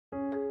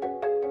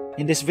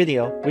In this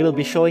video, we will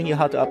be showing you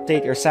how to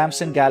update your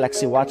Samsung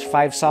Galaxy Watch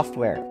 5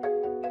 software.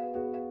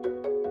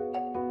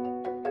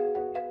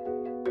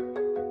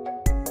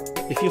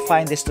 If you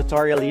find this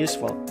tutorial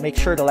useful, make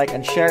sure to like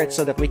and share it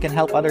so that we can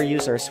help other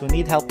users who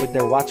need help with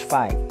their Watch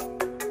 5.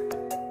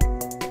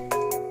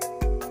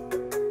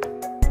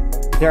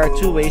 There are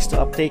two ways to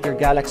update your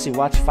Galaxy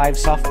Watch 5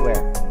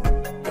 software.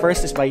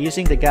 First is by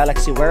using the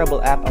Galaxy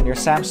Wearable app on your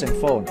Samsung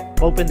phone.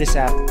 Open this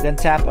app, then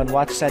tap on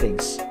Watch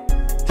Settings.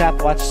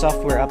 Tap Watch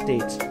Software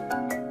Updates.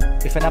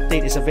 If an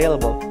update is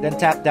available, then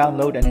tap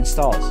Download and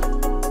Installs.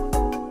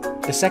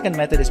 The second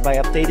method is by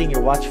updating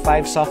your Watch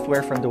 5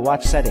 software from the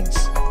Watch Settings.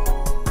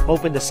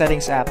 Open the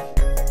Settings app,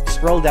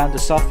 scroll down to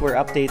Software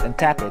Update and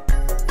tap it.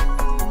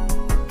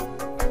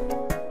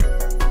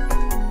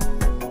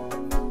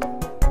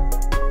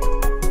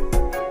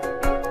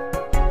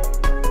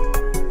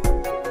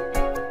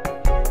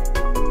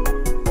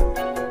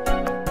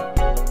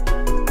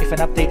 If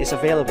an update is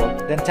available,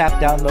 then tap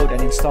Download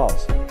and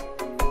Installs.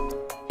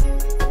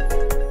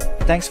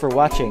 Thanks for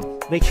watching.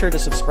 Make sure to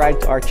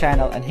subscribe to our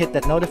channel and hit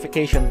that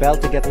notification bell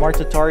to get more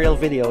tutorial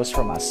videos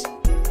from us.